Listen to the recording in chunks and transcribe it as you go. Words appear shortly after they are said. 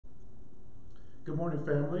Good morning,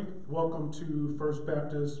 family. Welcome to First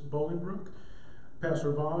Baptist Bolingbrook.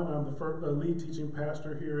 Pastor Vaughn, I'm the lead teaching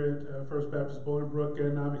pastor here at First Baptist Bolingbrook,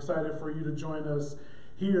 and I'm excited for you to join us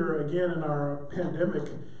here again in our pandemic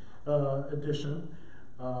edition.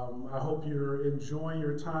 I hope you're enjoying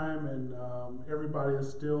your time and everybody is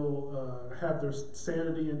still have their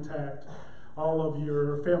sanity intact. All of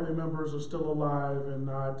your family members are still alive and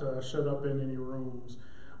not shut up in any rooms.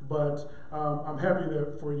 But I'm happy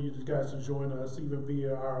for you guys to join us even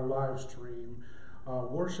via our live stream.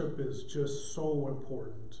 Worship is just so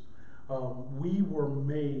important. We were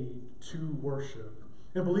made to worship.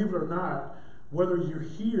 And believe it or not, whether you're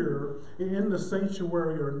here in the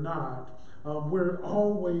sanctuary or not, we're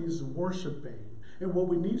always worshiping. And what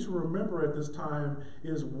we need to remember at this time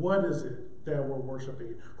is, what is it that we're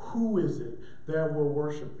worshiping? Who is it that we're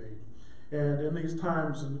worshiping? And in these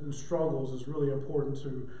times and struggles, it's really important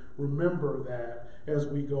to remember that as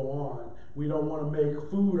we go on. We don't want to make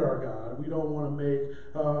food our God. We don't want to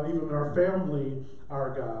make even our family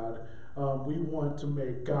our God. We want to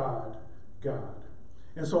make God, God.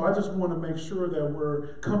 And so I just want to make sure that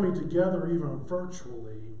we're coming together even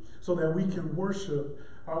virtually so that we can worship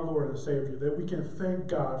our Lord and Savior, that we can thank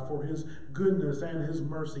God for His goodness and His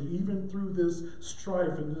mercy, even through this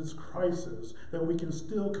strife and this crisis, that we can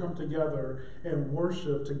still come together and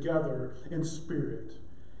worship together in spirit.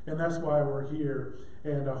 And that's why we're here,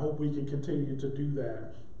 and I hope we can continue to do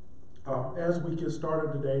that. As we get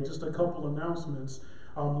started today, just a couple announcements.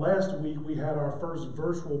 Last week we had our first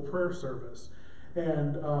virtual prayer service.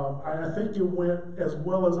 And I think it went as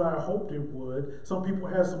well as I hoped it would. Some people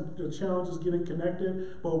had some challenges getting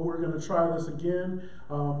connected, but we're going to try this again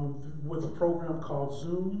with a program called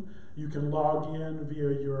Zoom. You can log in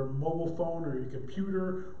via your mobile phone or your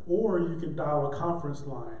computer, or you can dial a conference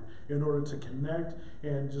line in order to connect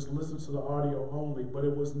and just listen to the audio only. But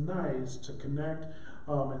it was nice to connect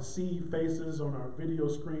and see faces on our video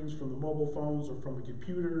screens from the mobile phones or from the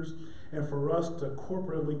computers, and for us to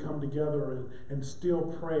corporately come together and still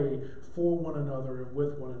pray for one another and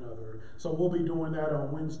with one another. So we'll be doing that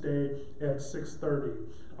on Wednesday at 6:30.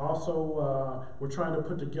 Also, we're trying to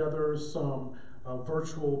put together some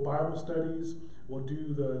virtual Bible studies. We'll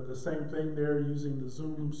do the same thing there using the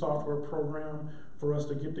Zoom software program for us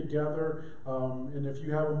to get together. And if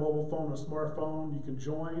you have a mobile phone, a smartphone, you can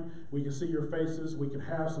join. We can see your faces. We can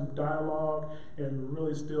have some dialogue and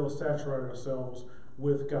really still saturate ourselves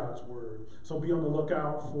with God's Word. So be on the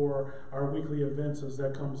lookout for our weekly events as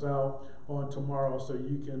that comes out on tomorrow, so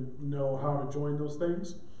you can know how to join those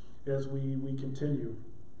things as we continue.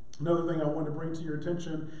 Another thing I want to bring to your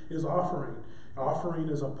attention is offering. Offering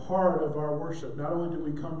is a part of our worship. Not only do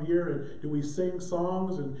we come here and do we sing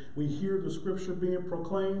songs and we hear the scripture being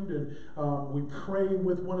proclaimed and we pray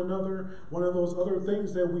with one another, one of those other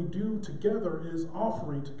things that we do together is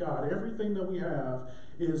offering to God. Everything that we have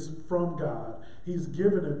is from God. He's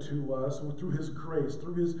given it to us through His grace,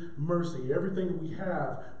 through His mercy. Everything we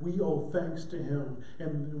have, we owe thanks to Him,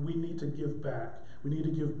 and we need to give back. We need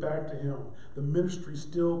to give back to Him. The ministry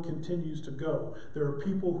still continues to go. There are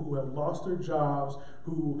people who have lost their jobs,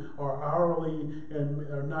 who are hourly and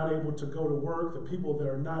are not able to go to work, the people that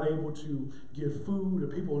are not able to get food,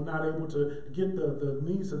 the people who are not able to get the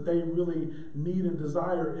needs that they really need and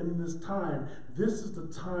desire in this time. This is the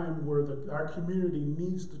time where our community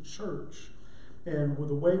needs the church. And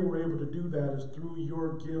the way we're able to do that is through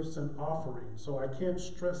your gifts and offerings. So I can't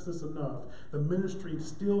stress this enough. The ministry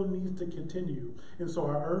still needs to continue. And so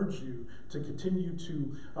I urge you to continue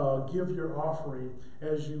to give your offering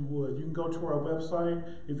as you would. You can go to our website.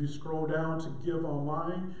 If you scroll down to give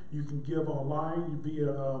online, you can give online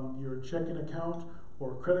via your checking account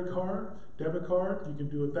or credit card, debit card. You can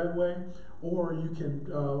do it that way. Or you can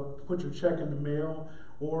put your check in the mail.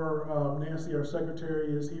 Or Nancy, our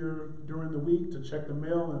secretary, is here during the week to check the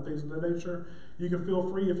mail and things of that nature. You can feel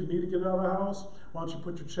free, if you need to get out of the house, why don't you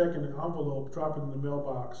put your check in an envelope, drop it in the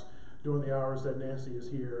mailbox during the hours that Nancy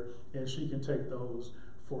is here, and she can take those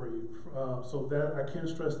for you. So that I can't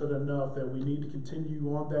stress that enough, that we need to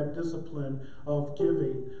continue on that discipline of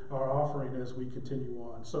giving our offering as we continue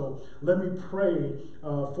on. So let me pray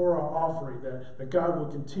for our offering, that God will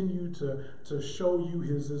continue to show you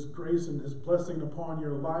His grace and His blessing upon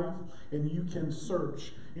your life, and you can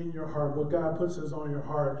search in your heart what God puts on your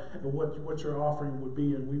heart and what your offering would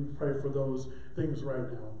be, and we pray for those things right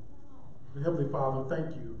now. Heavenly Father,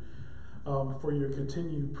 thank you for your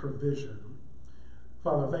continued provision.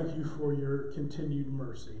 Father, thank you for your continued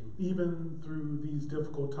mercy, even through these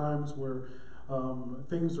difficult times where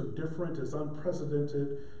things are different. It's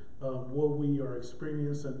unprecedented what we are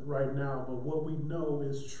experiencing right now, but what we know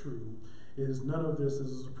is true is none of this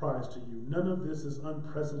is a surprise to you. None of this is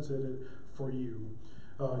unprecedented for you.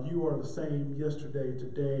 You are the same yesterday,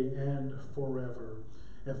 today, and forever.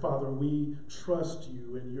 And Father, we trust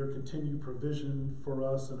you in your continued provision for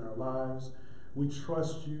us in our lives. We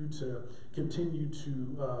trust you to continue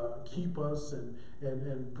to keep us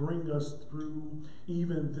and bring us through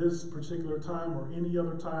even this particular time or any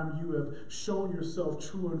other time. You have shown yourself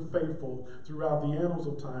true and faithful throughout the annals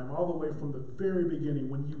of time, all the way from the very beginning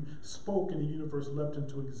when you spoke and the universe leapt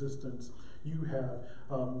into existence. You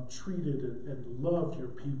have treated and loved your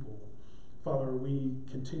people. Father, we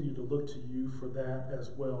continue to look to you for that as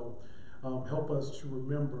well. Help us to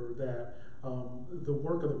remember that the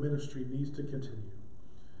work of the ministry needs to continue.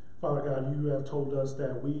 Father God, you have told us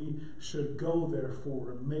that we should go,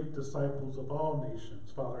 therefore, and make disciples of all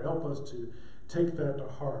nations. Father, help us to take that to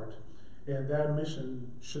heart, and that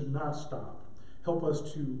mission should not stop. Help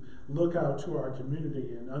us to look out to our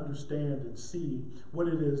community and understand and see what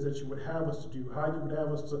it is that you would have us to do, how you would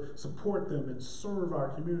have us to support them and serve our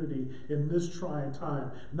community in this trying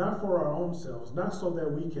time. Not for our own selves, not so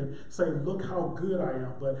that we can say, look how good I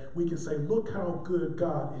am, but we can say, look how good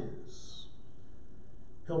God is.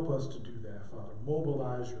 Help us to do that, Father.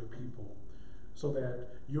 Mobilize your people so that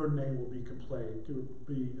your name will be proclaimed,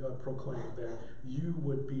 that you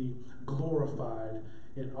would be glorified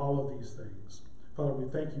in all of these things. Father, we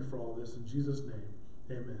thank you for all this. In Jesus' name,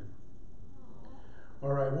 amen.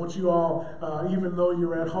 All right, I want you all, even though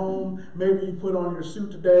you're at home, maybe you put on your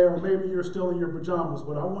suit today, or maybe you're still in your pajamas,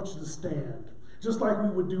 but I want you to stand, just like we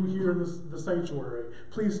would do here in the sanctuary.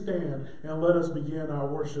 Please stand and let us begin our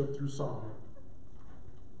worship through song.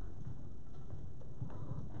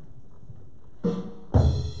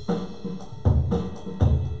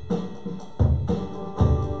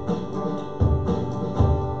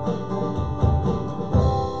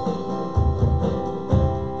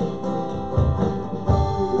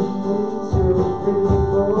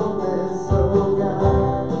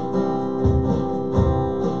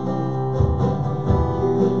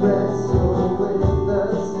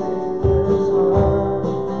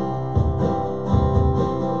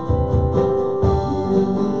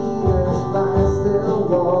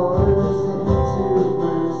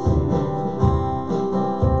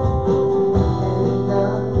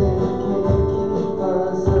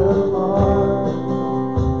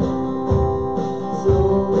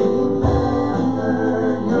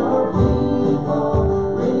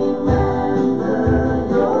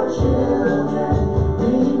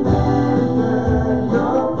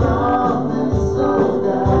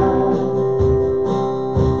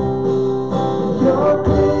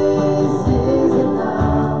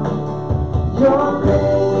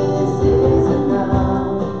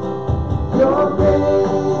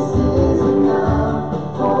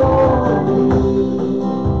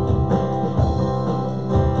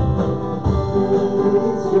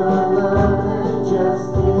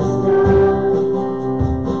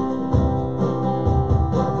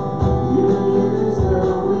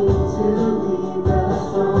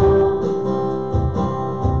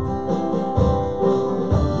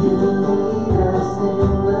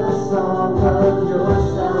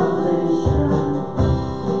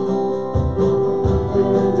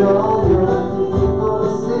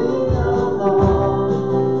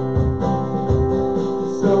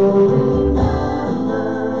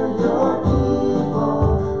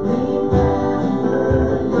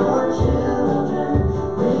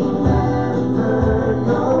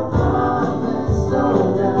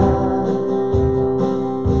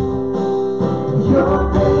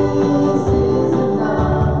 Your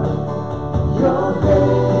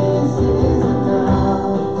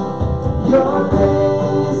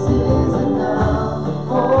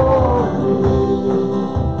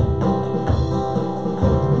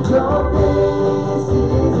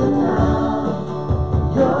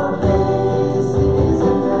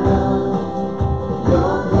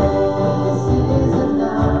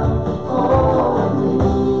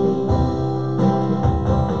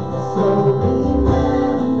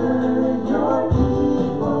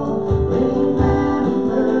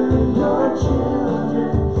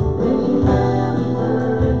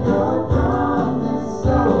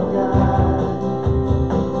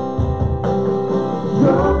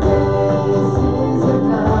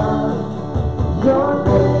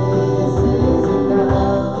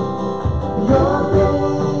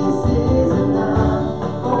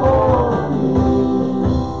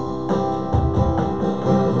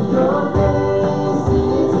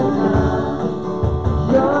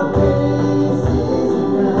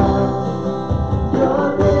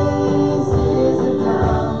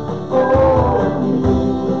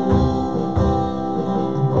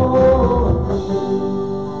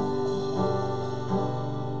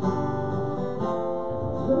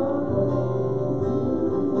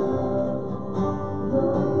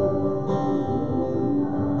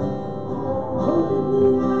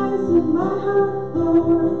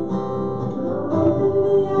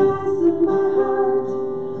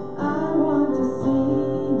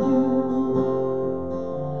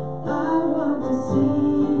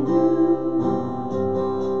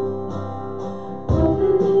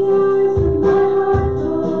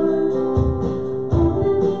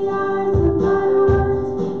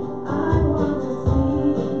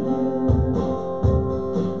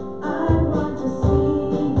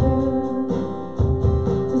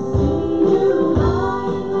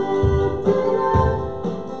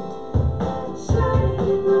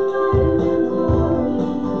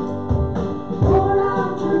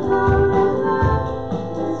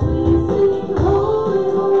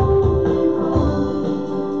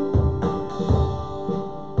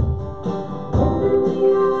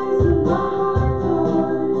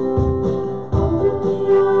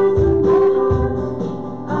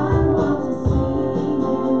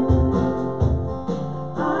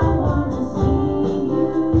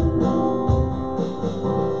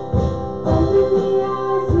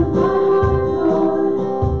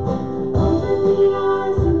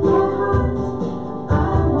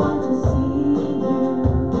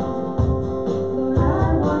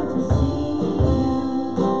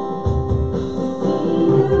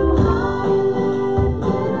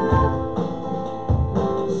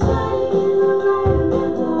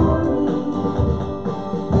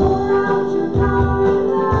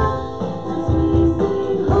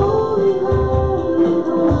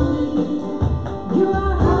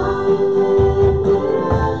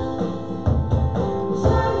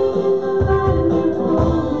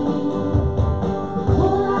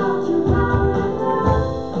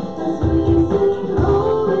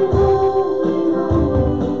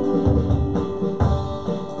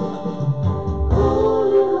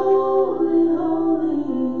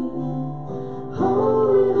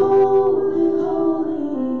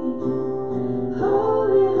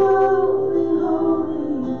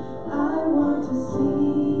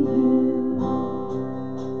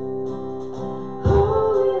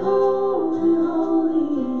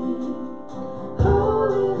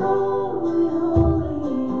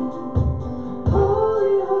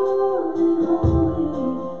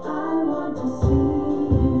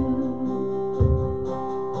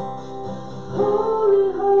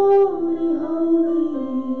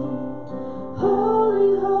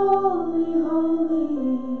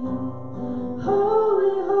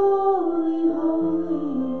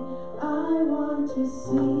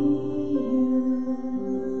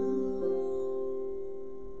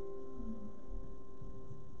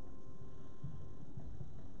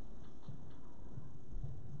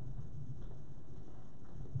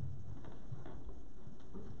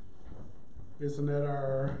Isn't that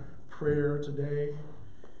our prayer today?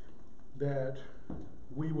 That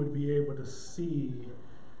we would be able to see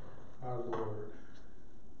our Lord,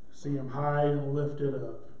 see him high and lifted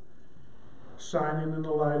up, shining in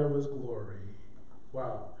the light of his glory.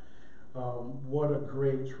 Wow. What a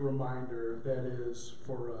great reminder that is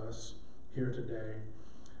for us here today.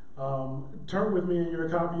 Turn with me in your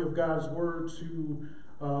copy of God's Word to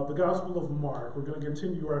the Gospel of Mark. We're going to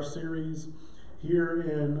continue our series here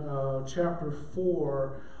in chapter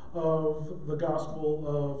 4 of the Gospel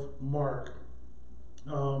of Mark.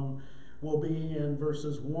 We'll be in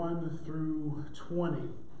verses 1 through 20.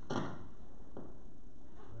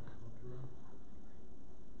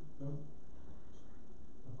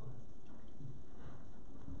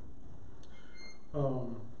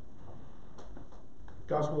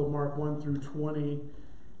 Gospel of Mark 1 through 20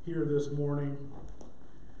 here this morning.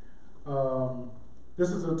 This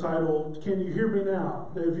is entitled, Can You Hear Me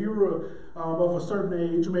Now? If you were of a certain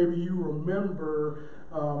age, maybe you remember,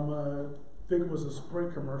 I think it was a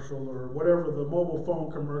Sprint commercial or whatever, the mobile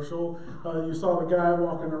phone commercial. You saw the guy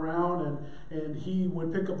walking around and he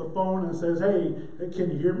would pick up the phone and says, hey,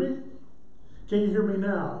 can you hear me? Can you hear me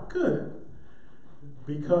now? Good.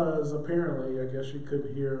 Because apparently, I guess you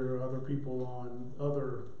couldn't hear other people on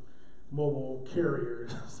other mobile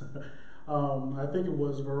carriers. I think it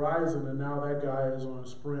was Verizon, and now that guy is on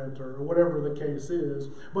Sprint or whatever the case is.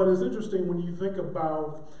 But it's interesting when you think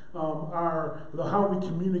about how we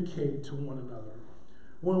communicate to one another.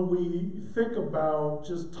 When we think about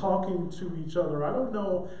just talking to each other, I don't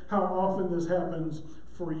know how often this happens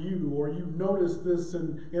for you or you notice this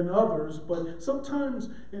in others, but sometimes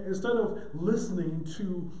instead of listening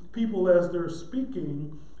to people as they're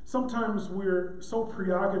speaking, sometimes we're so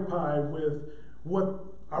preoccupied with what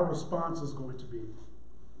our response is going to be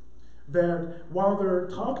that while they're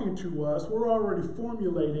talking to us, we're already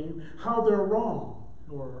formulating how they're wrong,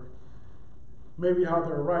 or maybe how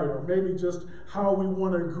they're right, or maybe just how we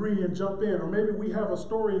want to agree and jump in, or maybe we have a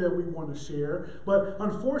story that we want to share. But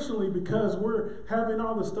unfortunately, because we're having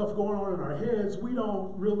all this stuff going on in our heads, we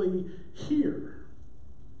don't really hear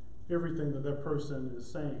everything that that person is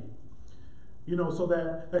saying. You know, so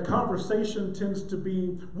that conversation tends to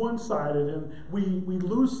be one-sided, and we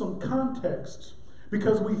lose some context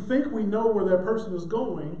because we think we know where that person is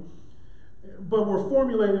going, but we're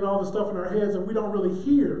formulating all this stuff in our heads and we don't really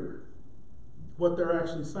hear what they're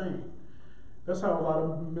actually saying. That's how a lot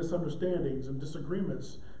of misunderstandings and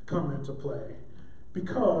disagreements come into play,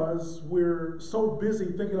 because we're so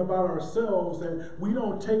busy thinking about ourselves that we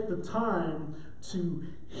don't take the time to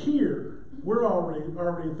hear. We're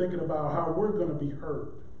already thinking about how we're going to be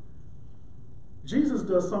heard. Jesus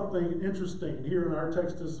does something interesting here in our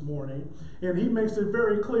text this morning, and he makes it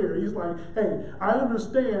very clear. He's like, hey, I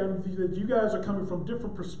understand that you guys are coming from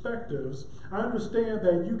different perspectives. I understand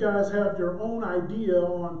that you guys have your own idea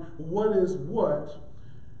on what is what.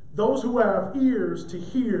 Those who have ears to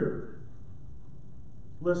hear,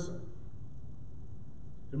 listen.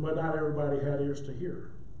 But not everybody had ears to hear.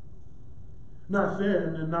 Not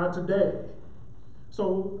then and not today.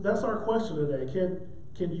 So that's our question today.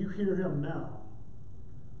 Can you hear him now?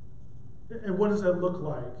 And what does that look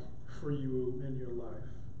like for you in your life?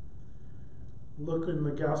 Look in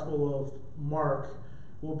the Gospel of Mark.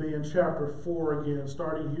 We'll be in chapter 4 again,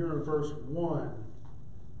 starting here in verse 1.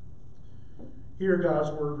 Here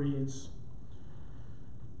God's word reads,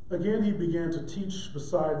 Again he began to teach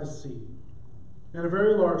beside the sea, and a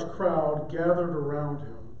very large crowd gathered around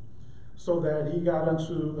him, so that he got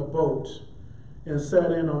into a boat and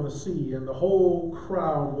sat in on the sea, and the whole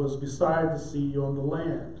crowd was beside the sea on the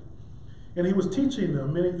land. And he was teaching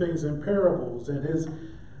them many things in parables, and his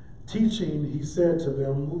teaching he said to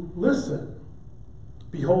them, Listen,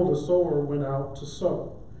 behold, a sower went out to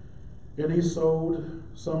sow. And he sowed,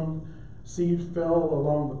 some seed fell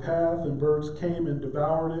along the path, and birds came and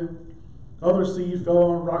devoured it. Other seed fell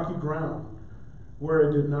on rocky ground, where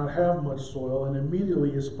it did not have much soil, and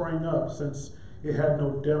immediately it sprang up, since it had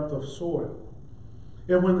no depth of soil.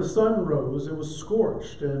 And when the sun rose, it was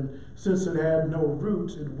scorched, and since it had no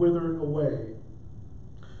root, it withered away.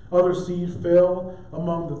 Other seed fell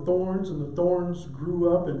among the thorns, and the thorns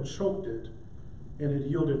grew up and choked it, and it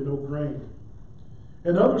yielded no grain.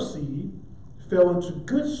 And other seed fell into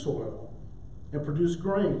good soil and produced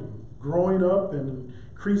grain, growing up and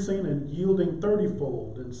increasing and yielding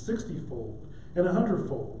 30-fold and 60-fold and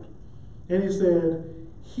 100-fold. And he said,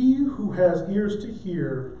 He who has ears to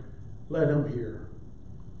hear, let him hear.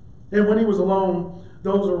 And when he was alone,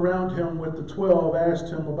 those around him with the 12 asked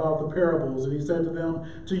him about the parables, and he said to them,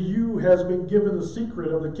 To you has been given the secret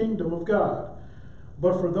of the kingdom of God.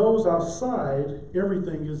 But for those outside,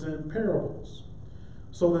 everything is in parables,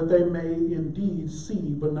 so that they may indeed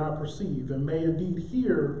see but not perceive, and may indeed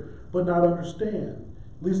hear but not understand,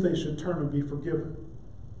 lest they should turn and be forgiven.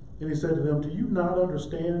 And he said to them, do you not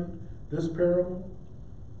understand this parable?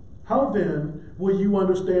 How then will you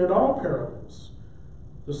understand all parables?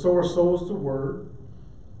 The sower sows the word,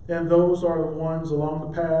 and those are the ones along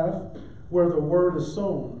the path where the word is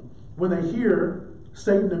sown. When they hear,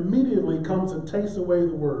 Satan immediately comes and takes away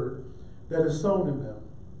the word that is sown in them.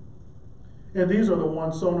 And these are the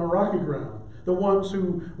ones sown on rocky ground, the ones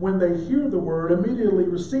who, when they hear the word, immediately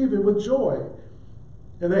receive it with joy.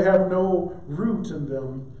 And they have no root in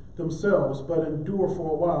them themselves, but endure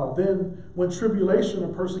for a while. Then, when tribulation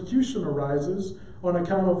or persecution arises on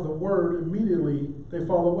account of the word, immediately they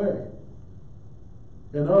fall away.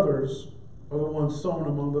 And others are the ones sown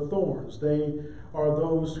among the thorns. They are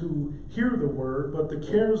those who hear the word, but the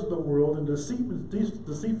cares of the world and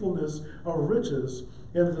deceitfulness of riches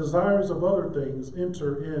and the desires of other things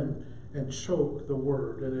enter in and choke the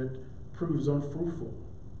word, and it proves unfruitful.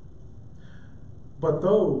 But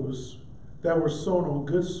those that were sown on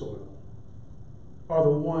good soil are the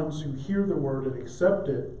ones who hear the word and accept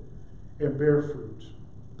it and bear fruit,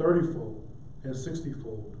 30-fold and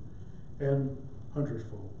 60-fold and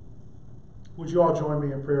 100-fold. Would you all join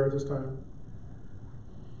me in prayer at this time?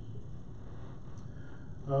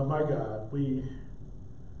 My God, we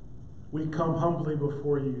come humbly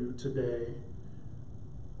before you today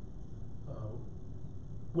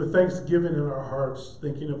with thanksgiving in our hearts,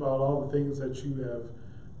 thinking about all the things that you have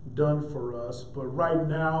done for us. But right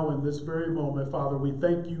now, in this very moment, Father, we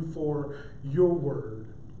thank you for your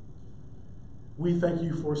word. We thank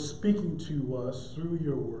you for speaking to us through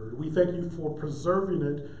your word. We thank you for preserving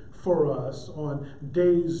it for us on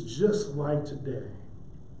days just like today.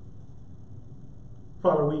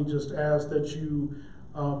 Father, we just ask that you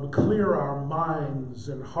clear our minds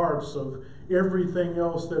and hearts of everything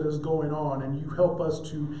else that is going on, and you help us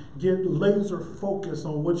to get laser focus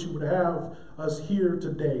on what you would have us hear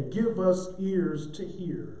today. Give us ears to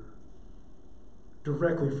hear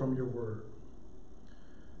directly from your word.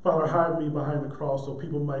 Father, hide me behind the cross so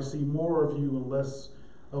people might see more of you and less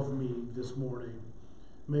of me this morning.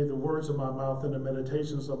 May the words of my mouth and the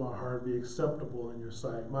meditations of my heart be acceptable in your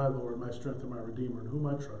sight, my Lord, my strength, and my Redeemer, in whom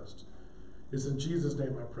I trust. It's in Jesus'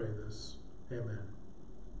 name I pray this. Amen.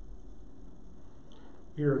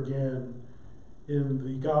 Here again in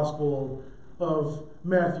the Gospel of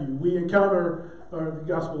Matthew, we encounter, or the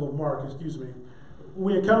Gospel of Mark,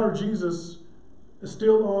 we encounter Jesus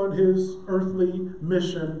still on his earthly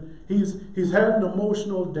mission. He's had an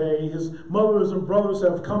emotional day. His mothers and brothers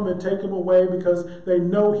have come and take him away because they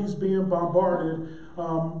know he's being bombarded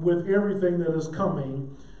with everything that is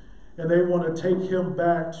coming. And they want to take him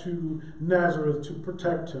back to Nazareth to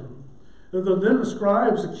protect him. Then the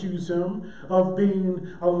scribes accuse him of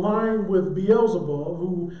being aligned with Beelzebub,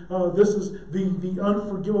 who this is the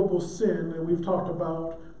unforgivable sin that we've talked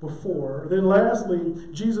about before. Then lastly,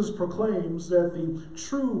 Jesus proclaims that the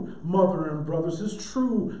true mother and brothers, his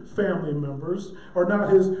true family members, are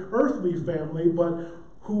not his earthly family, but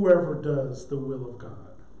whoever does the will of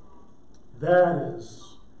God. That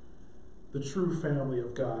is the true family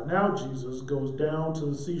of God. Now Jesus goes down to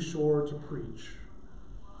the seashore to preach.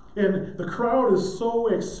 And the crowd is so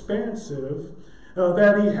expansive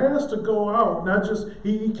that he has to go out. Not just,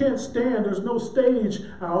 he can't stand, there's no stage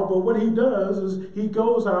out, but what he does is he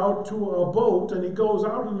goes out to a boat and he goes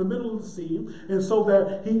out in the middle of the sea, and so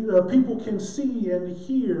that people can see and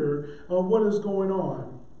hear what is going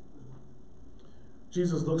on.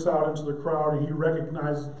 Jesus looks out into the crowd and he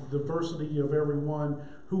recognizes the diversity of everyone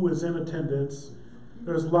who is in attendance.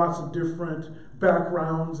 There's lots of different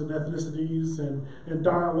backgrounds and ethnicities and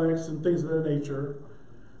dialects and things of that nature.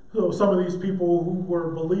 So some of these people who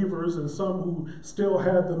were believers and some who still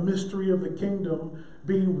had the mystery of the kingdom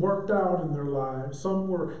being worked out in their lives. Some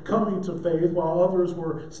were coming to faith while others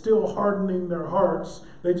were still hardening their hearts.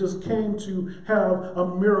 They just came to have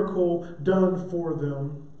a miracle done for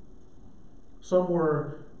them. Some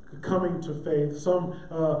were coming to faith. Some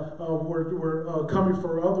were coming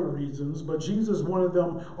for other reasons, but Jesus wanted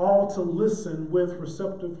them all to listen with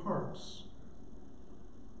receptive hearts.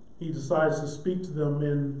 He decides to speak to them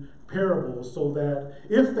in parables so that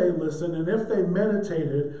if they listened and if they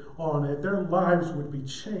meditated on it, their lives would be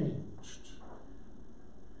changed.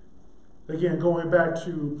 Again, going back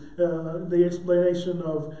to the explanation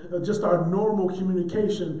of just our normal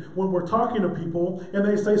communication, when we're talking to people and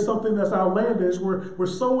they say something that's outlandish, we're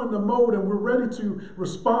so in the mode and we're ready to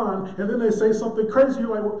respond, and then they say something crazy,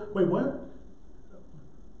 you're like, wait, what?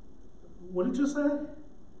 What did you say?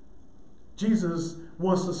 Jesus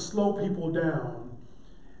wants to slow people down,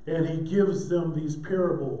 and he gives them these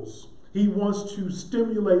parables. He wants to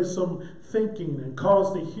stimulate some thinking and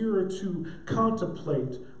cause the hearer to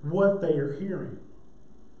contemplate what they are hearing.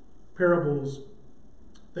 Parables,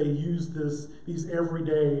 they use these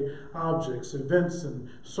everyday objects, events, and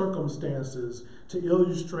circumstances to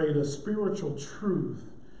illustrate a spiritual truth.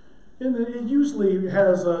 And it usually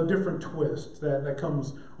has a different twist that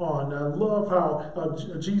comes on. I love how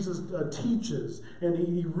Jesus teaches, and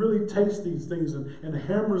he really takes these things and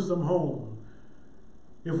hammers them home.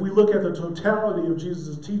 If we look at the totality of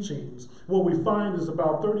Jesus' teachings, what we find is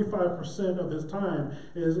about 35% of his time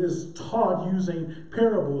is taught using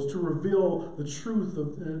parables to reveal the truth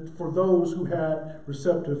for those who had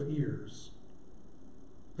receptive ears.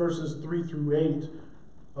 Verses 3 through 8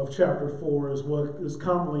 of chapter 4 is what is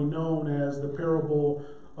commonly known as the parable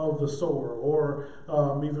of the sower, or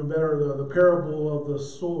even better, the parable of the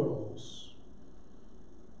soils.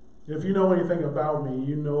 If you know anything about me,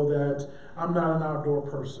 you know that I'm not an outdoor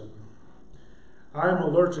person. I'm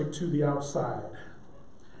allergic to the outside.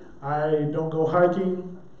 I don't go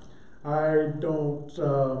hiking. I don't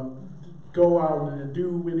go out and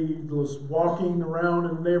do any walking around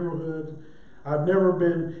in the neighborhood. I've never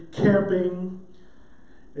been camping.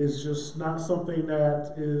 It's just not something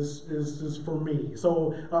that is for me.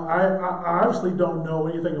 So I obviously don't know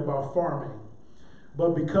anything about farming.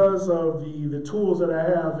 But because of the tools that I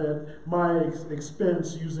have at my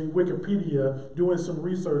expense using Wikipedia, doing some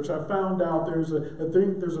research, I found out there's a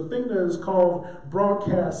thing that is called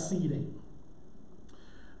broadcast seeding.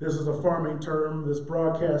 This is a farming term, this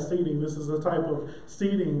broadcast seeding. This is a type of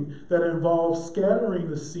seeding that involves scattering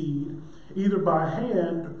the seed either by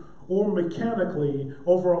hand or mechanically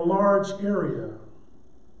over a large area.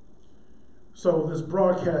 So this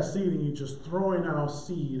broadcast seeding, you're just throwing out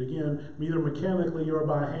seed, again, either mechanically or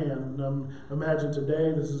by hand. Imagine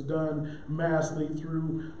today this is done massively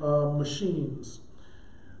through machines.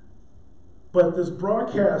 But this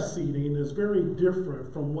broadcast seeding is very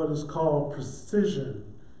different from what is called precision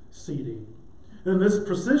seeding. And this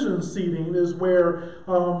precision seeding is where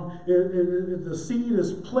the seed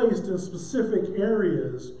is placed in specific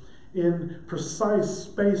areas in precise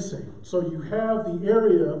spacing. So you have the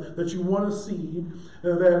area that you want to seed,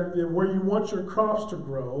 where you want your crops to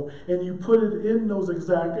grow, and you put it in those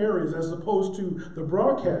exact areas, as opposed to the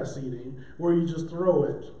broadcast seeding where you just throw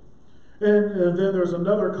it. And then there's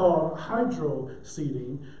another called hydro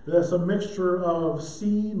seeding. That's a mixture of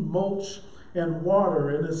seed, mulch, and water,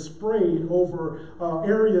 and is sprayed over an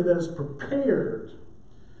area that is prepared.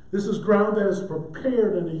 This is ground that is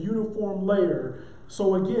prepared in a uniform layer.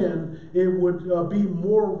 So again, it would be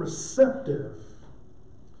more receptive.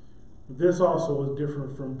 This also is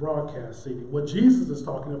different from broadcast seeding. What Jesus is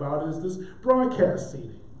talking about is this broadcast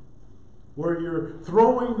seeding, where you're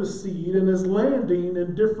throwing the seed and it's landing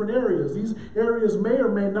in different areas. These areas may or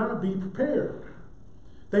may not be prepared.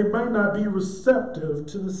 They might not be receptive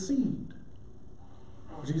to the seed.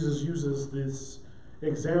 Jesus uses this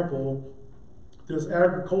example, this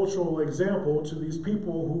agricultural example, to these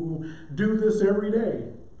people who do this every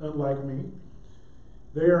day, unlike me.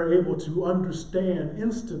 They are able to understand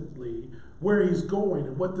instantly where he's going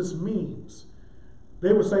and what this means.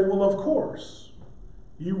 They would say, well, of course,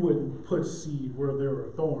 you wouldn't put seed where there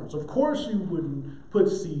are thorns. Of course you wouldn't put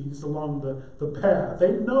seeds along the path.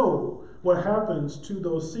 They know what happens to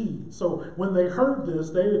those seeds. So when they heard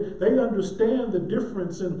this, they understand the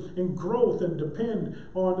difference in growth and depend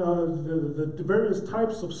on the various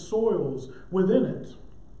types of soils within it.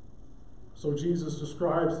 So Jesus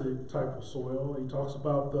describes the type of soil. He talks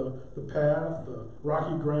about the path, the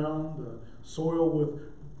rocky ground, the soil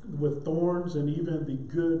with thorns, and even the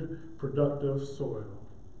good, productive soil.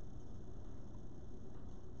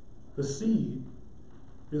 The seed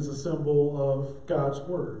is a symbol of God's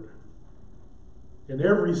word. And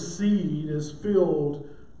every seed is filled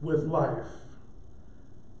with life.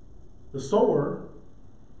 The sower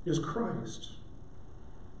is Christ.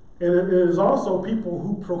 And it is also people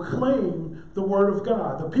who proclaim the word of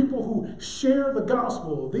God, the people who share the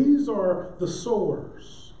gospel. These are the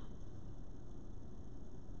sowers.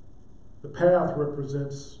 The path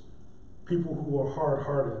represents people who are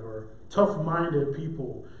hard-hearted or tough-minded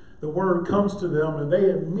people. The word comes to them and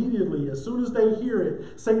they immediately, as soon as they hear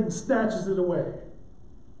it, Satan snatches it away.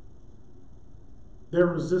 They're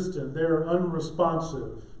resistant, they're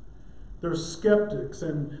unresponsive, they're skeptics,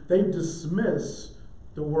 and they dismiss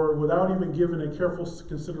the word without even giving it careful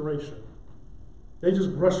consideration. They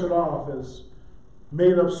just brush it off as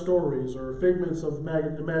made up stories or figments of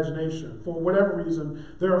imagination. For whatever reason,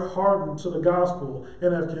 they're hardened to the gospel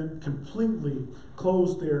and have completely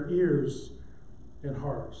closed their ears and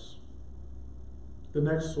hearts. The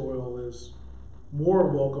next soil is more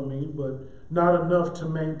welcoming, but not enough to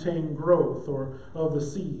maintain growth or of the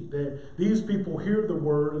seed. These people hear the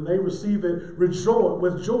word and they receive it with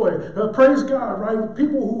joy. Praise God, right?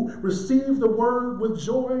 People who receive the word with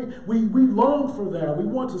joy, we long for that. We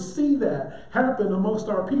want to see that happen amongst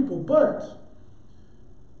our people, but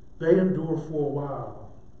they endure for a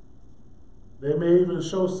while. They may even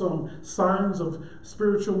show some signs of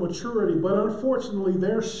spiritual maturity, but unfortunately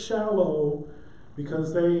they're shallow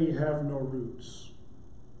because they have no roots.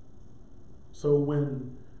 So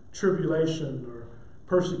when tribulation or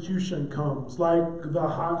persecution comes, like the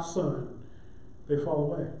hot sun, they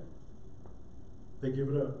fall away. They give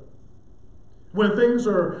it up. When things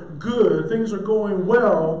are good, things are going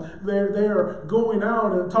well, they are going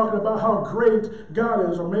out and talking about how great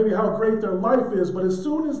God is, or maybe how great their life is, but as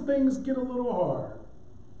soon as things get a little hard,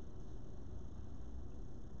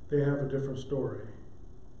 they have a different story.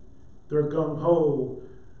 They're gung-ho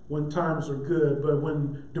when times are good, but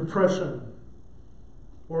when depression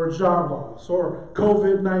or job loss or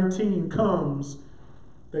COVID-19 comes,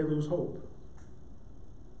 they lose hope.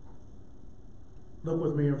 Look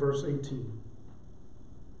with me in verse 18.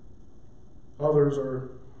 Others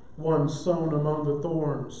are ones sown among the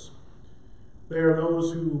thorns. They are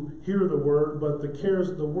those who hear the word, but the cares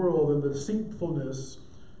of the world and the deceitfulness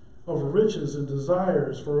of riches and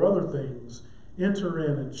desires for other things enter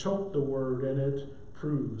in and choke the word, and it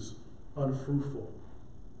proves unfruitful.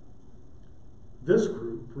 This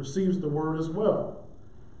group receives the word as well.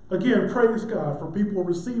 Again, praise God for people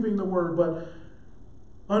receiving the word, but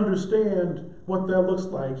understand what that looks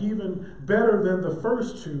like. Even better than the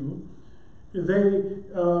first two, they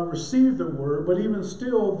receive the word, but even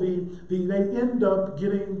still, they end up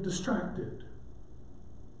getting distracted.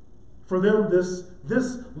 For them,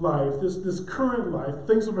 this life, this current life,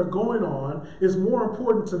 things that are going on, is more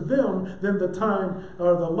important to them than the time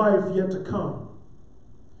or the life yet to come.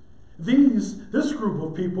 This group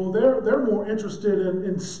of people, they're more interested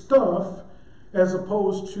in stuff as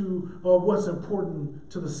opposed to what's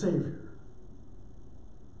important to the Savior.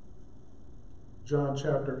 John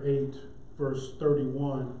chapter 8, verse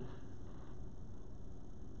 31.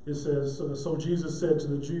 It says, so Jesus said to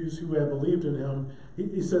the Jews who had believed in him,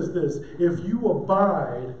 he says this, if you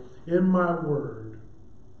abide in my word,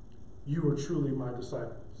 you are truly my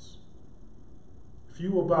disciples. If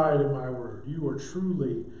you abide in my word, you are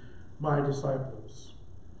truly my disciples.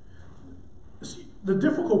 See, the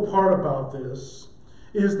difficult part about this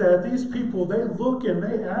is that these people, they look and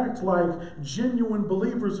they act like genuine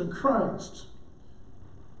believers in Christ.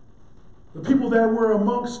 The people that were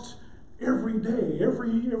amongst every day,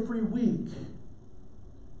 every week.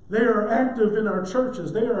 They are active in our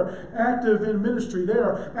churches. They are active in ministry. They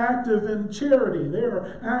are active in charity. They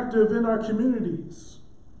are active in our communities.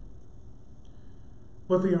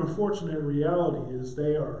 But the unfortunate reality is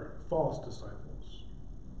they are false disciples.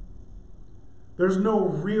 There's no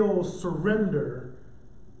real surrender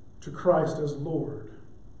to Christ as Lord.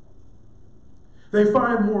 They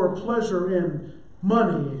find more pleasure in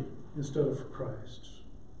money instead of Christ.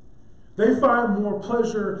 They find more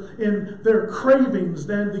pleasure in their cravings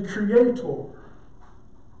than the Creator.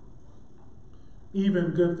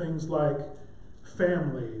 Even good things like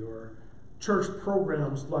family or church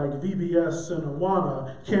programs like VBS and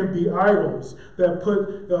Awana can be idols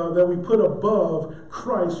that we put above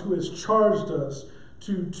Christ, who has charged us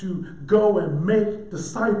to go and make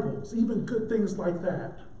disciples. Even good things like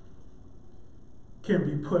that can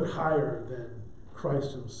be put higher than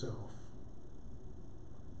Christ himself.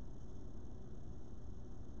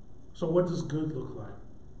 So what does good look like?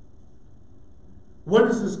 What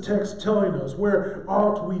is this text telling us? Where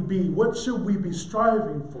ought we be? What should we be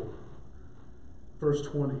striving for? Verse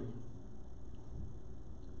 20.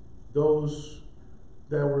 Those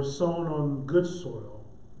that were sown on good soil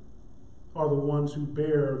are the ones who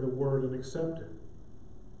bear the word and accept it.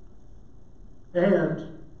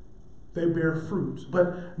 And they bear fruit.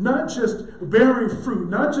 But not just bearing fruit,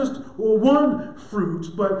 not just one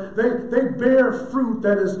fruit, but they bear fruit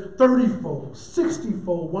that is 30-fold,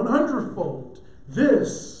 60-fold, 100-fold.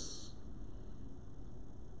 This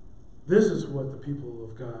is what the people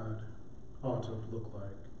of God ought to look like.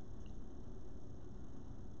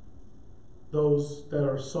 Those that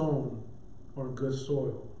are sown on good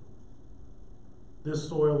soil. This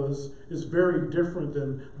soil is very different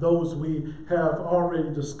than those we have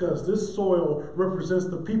already discussed. This soil represents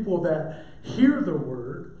the people that hear the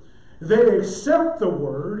word They accept the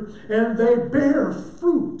word and they bear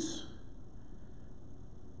fruit.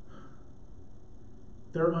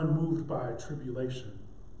 They're unmoved by tribulation.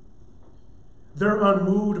 They're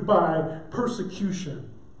unmoved by persecution.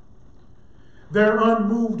 They're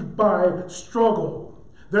unmoved by struggle.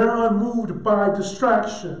 They're unmoved by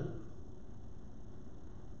distraction.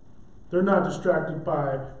 They're not distracted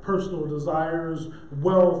by personal desires,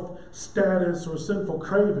 wealth, status, or sinful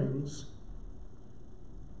cravings.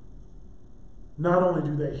 Not only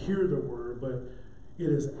do they hear the word, but it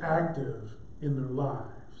is active in their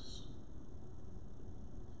lives.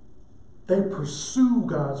 They pursue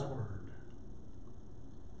God's word.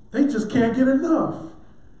 They just can't get enough.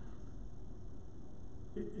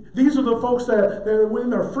 These are the folks that in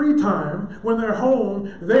their free time, when they're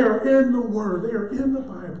home, they are in the word. They are in the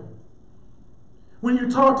Bible. When you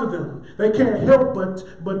talk to them, they can't help but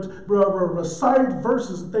recite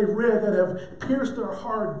verses that they read that have pierced their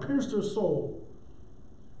heart, pierced their soul.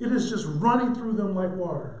 It is just running through them like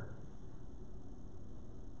water.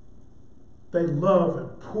 They love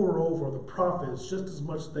and pour over the prophets just as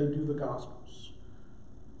much as they do the Gospels.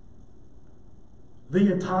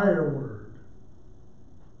 The entire word.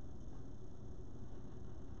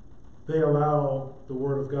 They allow the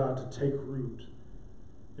word of God to take root,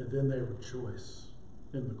 and then they rejoice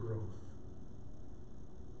in the growth.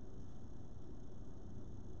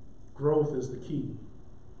 Growth is the key.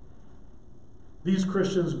 These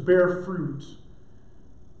Christians bear fruit,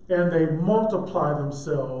 and they multiply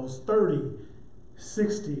themselves 30,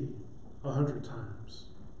 60, 100 times.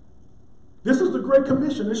 This is the Great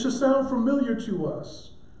Commission. This should sound familiar to us.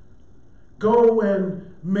 Go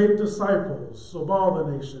and make disciples of all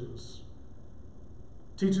the nations,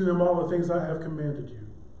 teaching them all the things I have commanded you.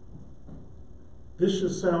 This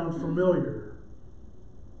should sound familiar.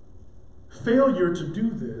 Failure to do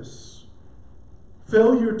this,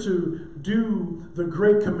 failure to do the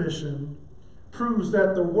Great Commission, proves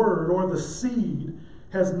that the word or the seed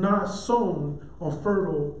has not sown on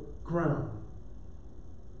fertile ground.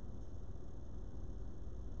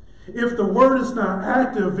 If the word is not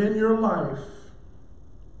active in your life,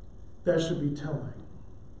 that should be telling.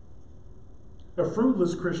 A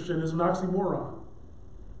fruitless Christian is an oxymoron.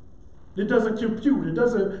 It doesn't compute. It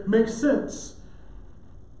doesn't make sense.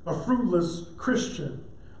 A fruitless Christian,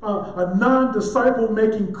 a non-disciple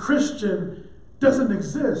making Christian doesn't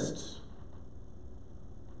exist.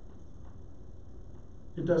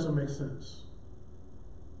 It doesn't make sense.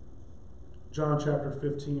 John chapter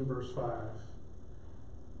 15, verse 5.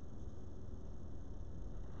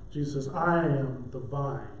 Jesus says, I am the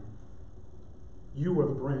vine. You are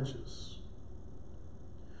the branches.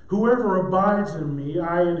 Whoever abides in me,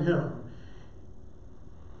 I in him,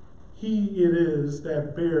 he it is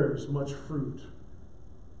that bears much fruit.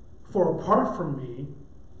 For apart from me,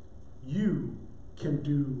 you can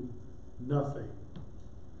do nothing.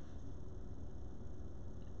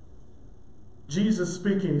 Jesus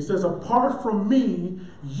speaking, he says, apart from me,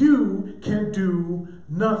 you can do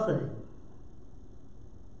nothing.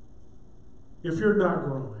 If you're not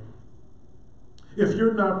growing, if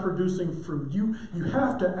you're not producing fruit, you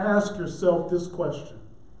have to ask yourself this question.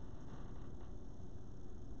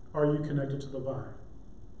 Are you connected to the vine?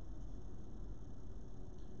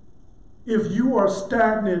 If you are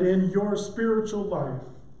stagnant in your spiritual life,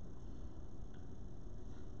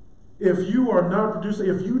 if you are not producing,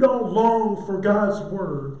 if you don't long for God's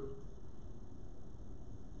word,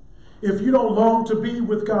 if you don't long to be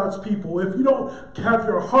with God's people, if you don't have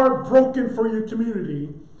your heart broken for your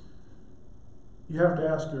community, you have to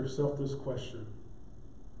ask yourself this question.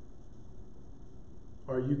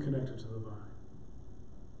 Are you connected to the vine?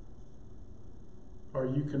 Are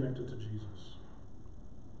you connected to Jesus?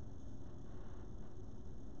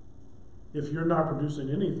 If you're not producing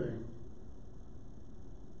anything,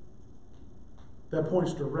 that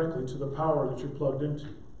points directly to the power that you're plugged into.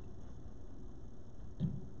 It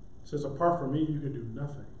says, apart from me, you can do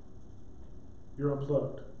nothing. You're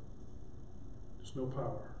unplugged. There's no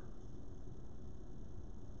power.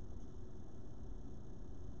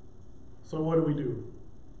 So what do we do?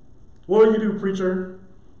 What do you do, preacher?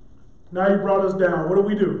 Now you brought us down. What do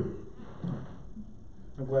we do?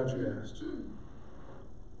 I'm glad you asked.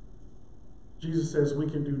 Jesus says we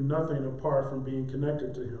can do nothing apart from being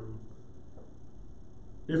connected to him.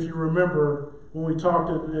 If you remember, when we talked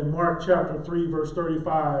in Mark chapter 3, verse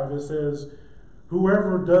 35, it says,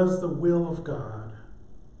 whoever does the will of God,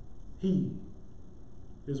 he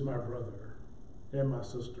is my brother and my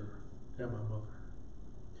sister and my mother.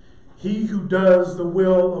 He who does the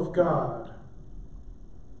will of God,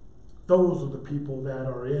 those are the people that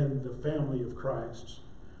are in the family of Christ,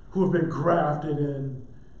 who have been grafted in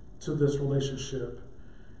to this relationship.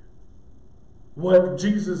 What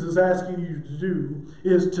Jesus is asking you to do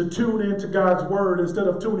is to tune into God's word instead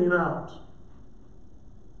of tuning out.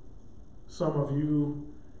 Some of you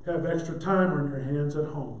have extra time on your hands at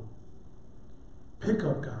home. Pick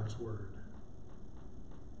up God's word.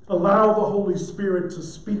 Allow the Holy Spirit to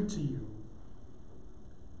speak to you.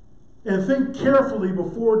 And think carefully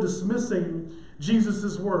before dismissing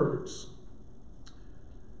Jesus' words.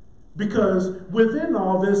 Because within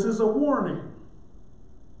all this is a warning.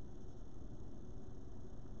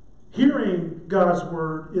 Hearing God's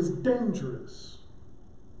word is dangerous.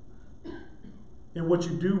 And what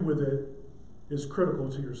you do with it is critical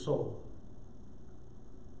to your soul.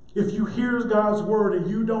 If you hear God's word and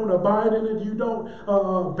you don't abide in it, you don't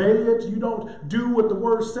obey it, you don't do what the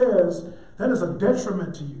word says, that is a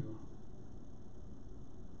detriment to you.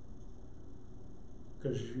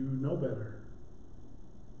 Because you know better.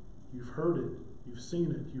 You've heard it, you've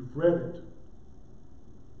seen it, you've read it.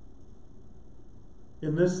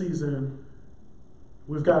 In this season,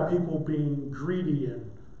 we've got people being greedy and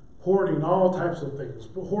hoarding all types of things,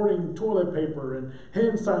 hoarding toilet paper and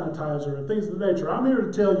hand sanitizer and things of the nature. I'm here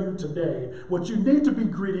to tell you today, what you need to be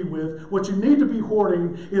greedy with, what you need to be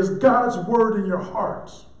hoarding is God's word in your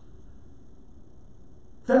heart.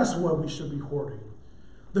 That's what we should be hoarding.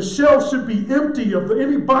 The shelf should be empty of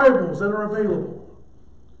any Bibles that are available.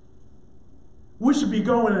 We should be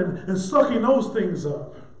going and sucking those things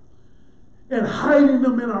up and hiding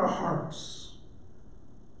them in our hearts.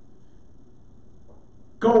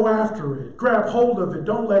 Go after it. Grab hold of it.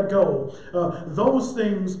 Don't let go. Those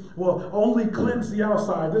things will only cleanse the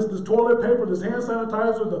outside. This toilet paper, this hand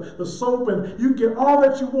sanitizer, the soap, and you get all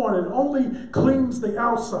that you want. It only cleans the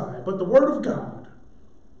outside. But the Word of God,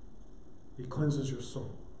 it cleanses your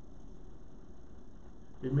soul.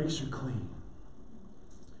 It makes you clean.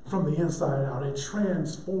 From the inside out, it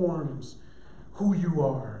transforms who you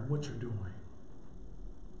are and what you're doing.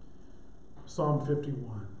 Psalm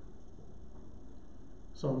 51.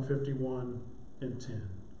 Psalm 51 and 10.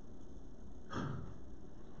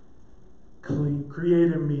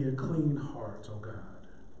 Create in me a clean heart, O God,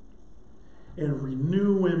 and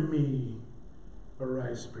renew in me a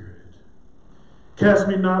right spirit. Cast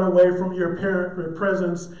me not away from your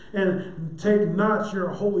presence, and take not your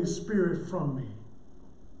Holy Spirit from me.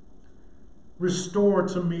 Restore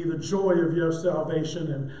to me the joy of your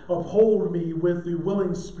salvation, and uphold me with the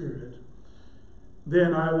willing spirit.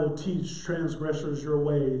 Then I will teach transgressors your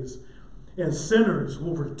ways, and sinners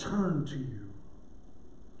will return to you.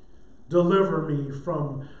 Deliver me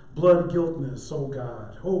from blood guiltness, O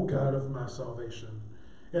God of my salvation,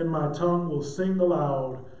 and my tongue will sing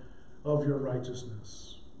aloud of your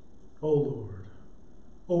righteousness. O Lord,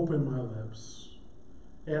 open my lips,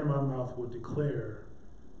 and my mouth will declare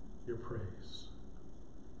your praise.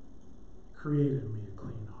 Create in me a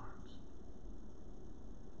clean heart.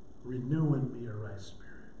 Renew in me a right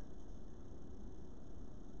spirit.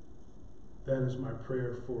 That is my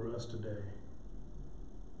prayer for us today.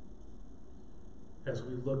 As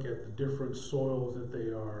we look at the different soils that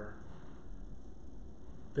they are,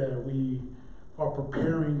 that we are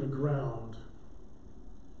preparing the ground,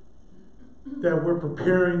 that we're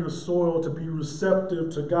preparing the soil to be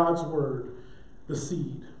receptive to God's word, the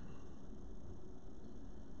seed.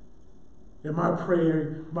 And my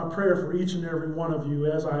prayer for each and every one of you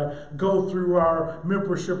as I go through our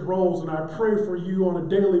membership roles, and I pray for you on a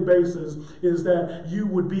daily basis, is that you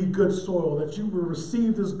would be good soil, that you would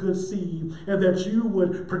receive this good seed, and that you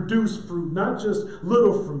would produce fruit, not just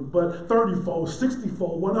little fruit, but 30-fold,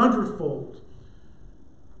 60-fold, 100-fold.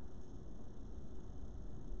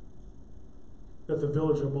 That the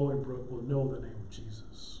village of Bolingbrook will know the name of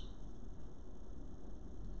Jesus.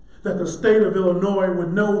 That the state of Illinois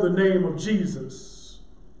would know the name of Jesus.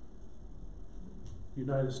 The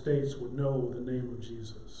United States would know the name of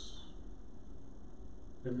Jesus.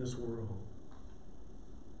 And this world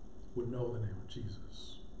would know the name of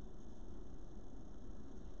Jesus.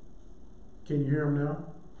 Can you hear him now?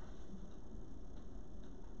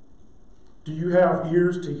 Do you have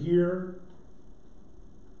ears to hear?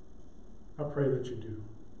 I pray that you do.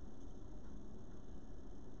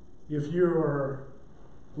 If you are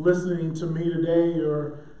listening to me today,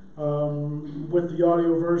 or with the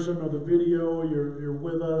audio version or the video, you're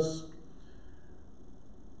with us,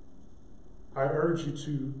 I urge you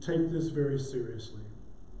to take this very seriously.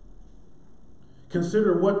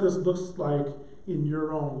 Consider what this looks like in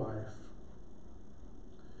your own life.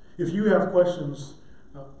 If you have questions,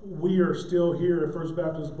 we are still here at First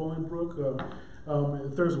Baptist Bolingbrook.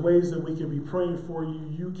 If there's ways that we can be praying for you,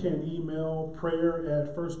 you can email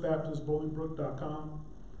prayer@firstbaptistbolingbrook.com.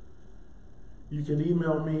 You can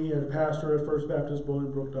email me at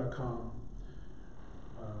pastor@firstbaptistbolingbrook.com.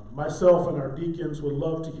 Myself and our deacons would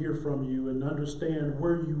love to hear from you and understand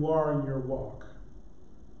where you are in your walk.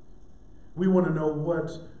 We want to know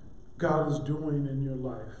what God is doing in your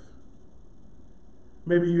life.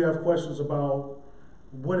 Maybe you have questions about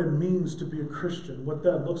what it means to be a Christian, what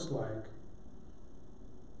that looks like.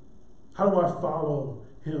 How do I follow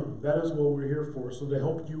Him? That is what we're here for, so to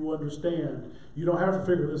help you understand. You don't have to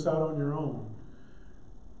figure this out on your own.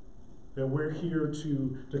 That we're here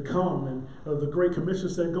to come, and the Great Commission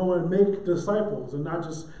said, go and make disciples, and not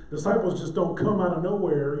just, disciples just don't come out of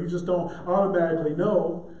nowhere. You just don't automatically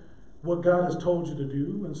know what God has told you to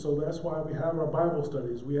do, and so that's why we have our Bible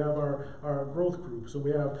studies, we have our growth groups, so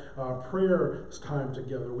we have our prayer time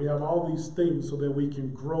together, we have all these things so that we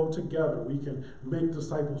can grow together, we can make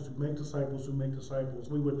disciples who make disciples who make disciples.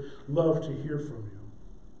 We would love to hear from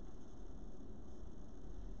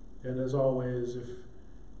you. And as always, if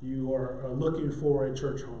you are looking for a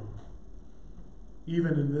church home,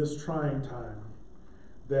 even in this trying time,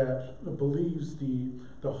 that believes the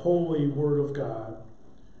holy Word of God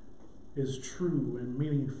is true and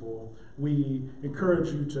meaningful, we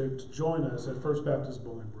encourage you to join us at First Baptist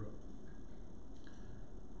Bolingbrook,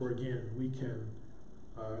 where again we can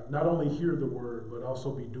not only hear the Word but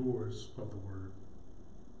also be doers of the Word.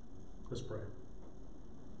 Let's pray.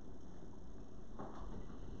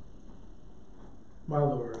 My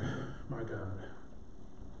Lord, my God,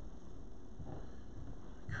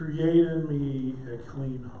 create in me a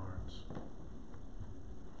clean heart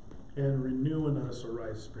and renew in us a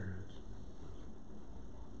right spirit.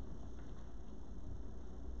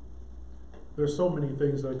 There's so many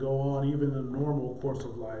things that go on, even in the normal course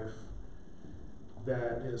of life,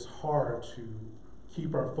 that is hard to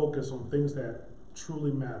keep our focus on things that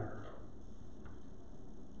truly matter.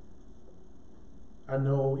 I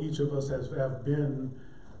know each of us have been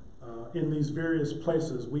in these various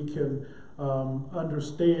places. We can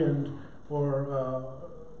understand what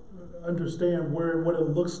it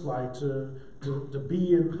looks like to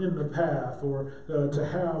be in the path, or to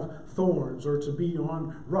have thorns, or to be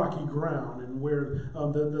on rocky ground, and where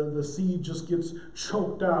the seed just gets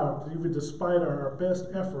choked out, even despite our best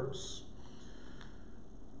efforts.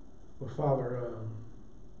 But Father,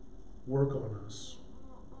 work on us.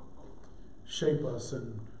 Shape us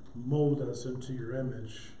and mold us into your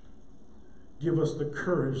image. Give us the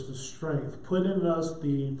courage, the strength. Put in us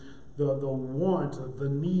the want, the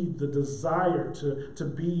need, the desire to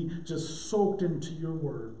be just soaked into your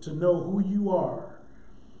word, to know who you are,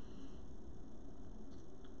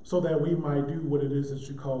 so that we might do what it is that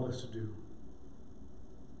you call us to do.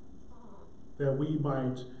 That we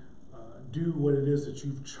might do what it is that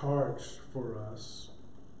you've charged for us.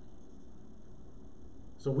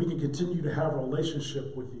 So we can continue to have a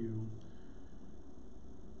relationship with you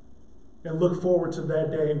and look forward to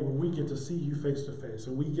that day when we get to see you face to face,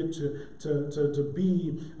 and we get to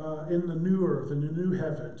be in the new earth and the new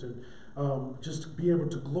heaven, and just be able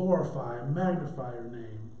to glorify and magnify your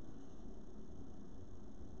name,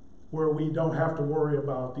 where we don't have to worry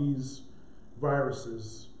about these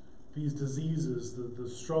viruses, these diseases, the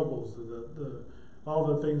struggles, all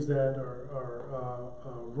the things that are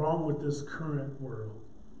wrong with this current world.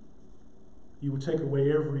 You would take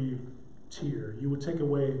away every tear. You would take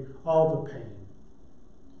away all the pain.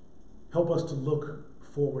 Help us to look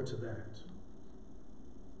forward to that.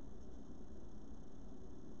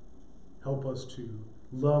 Help us to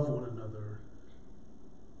love one another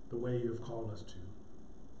the way you have called us to.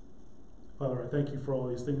 Father, I thank you for all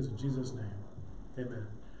these things in Jesus' name. Amen.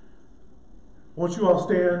 Won't you all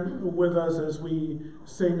stand with us as we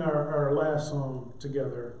sing our last song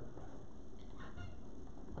together?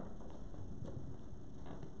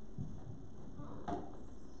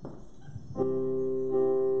 Oh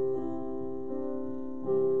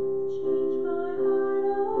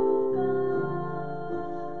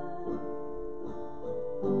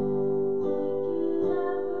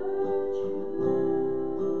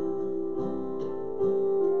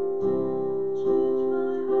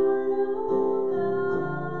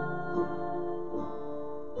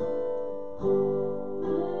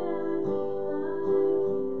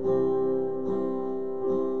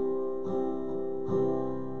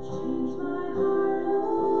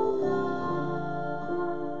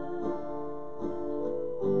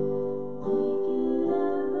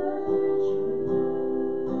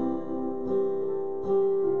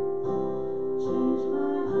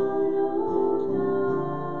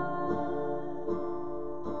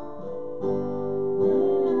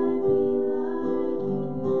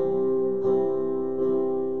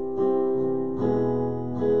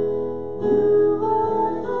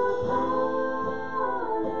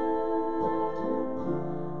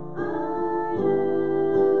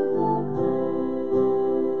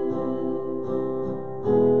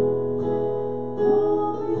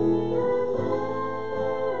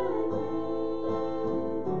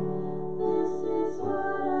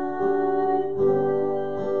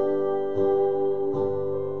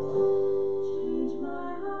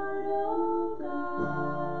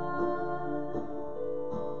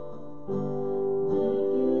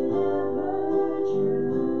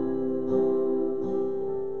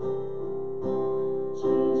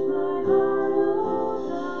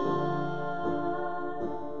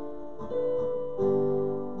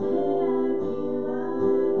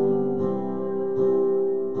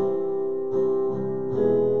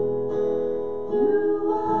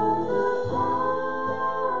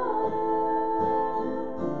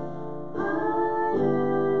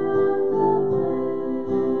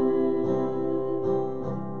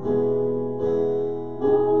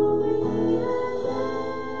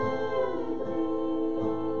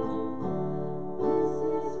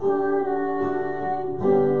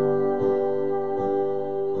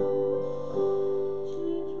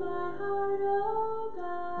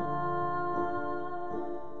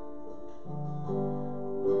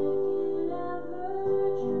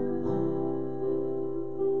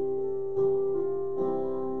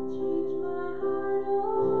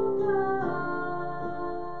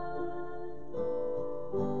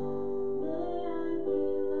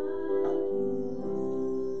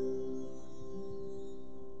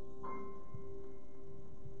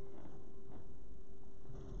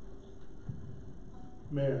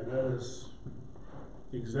Man, that is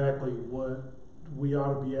exactly what we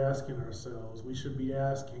ought to be asking ourselves. We should be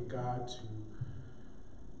asking God to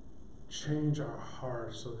change our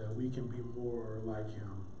hearts so that we can be more like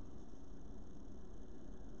Him.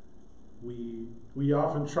 We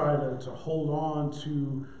often try to hold on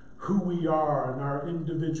to who we are and our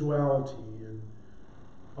individuality and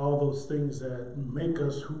all those things that make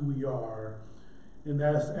us who we are. And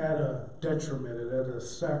that's at a detriment and at a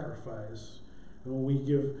sacrifice. And when we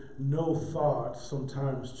give no thought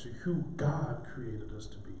sometimes to who God created us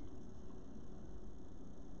to be.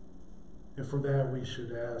 And for that we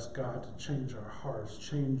should ask God to change our hearts,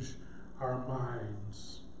 change our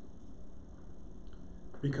minds.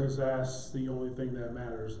 Because that's the only thing that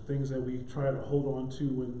matters. The things that we try to hold on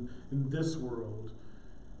to in this world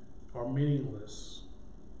are meaningless.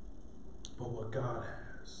 But what God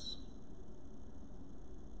has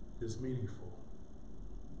is meaningful.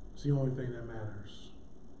 It's the only thing that matters.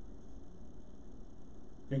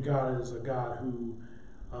 And God is a God who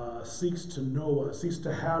seeks to know us, seeks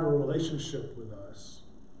to have a relationship with us.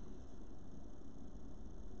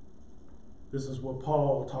 This is what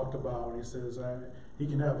Paul talked about when he says he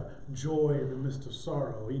can have joy in the midst of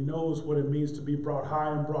sorrow. He knows what it means to be brought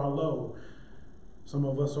high and brought low. Some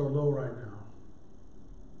of us are low right now.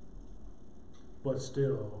 But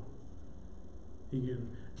still, he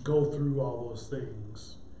can go through all those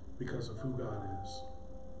things because of who God is.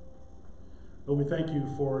 But we thank you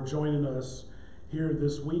for joining us here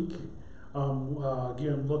this week.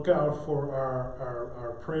 Again, look out for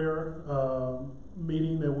our prayer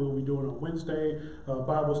meeting that we'll be doing on Wednesday,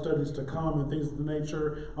 Bible studies to come and things of the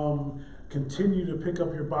nature. Continue to pick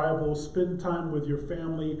up your Bible, spend time with your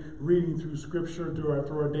family, reading through Scripture through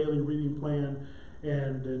our daily reading plan,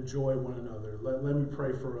 and enjoy one another. Let me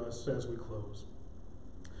pray for us as we close.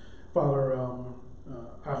 Father,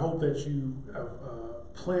 I hope that you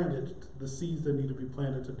have planted the seeds that need to be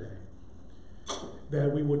planted today.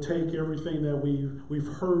 That we would take everything that we've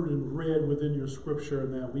heard and read within your Scripture,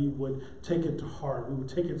 and that we would take it to heart. We would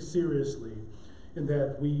take it seriously, and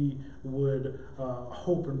that we would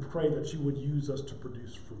hope and pray that you would use us to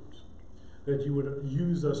produce fruit. That you would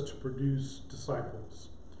use us to produce disciples.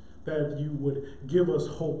 That you would give us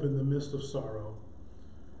hope in the midst of sorrow.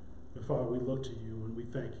 And Father, we look to you and we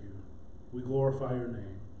thank you. We glorify your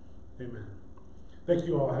name. Amen. Thank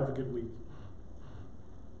you all. Have a good week.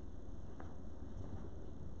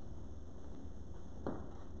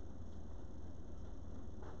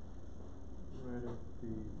 Right at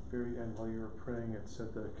the very end, while you were praying, it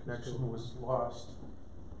said the connection was lost.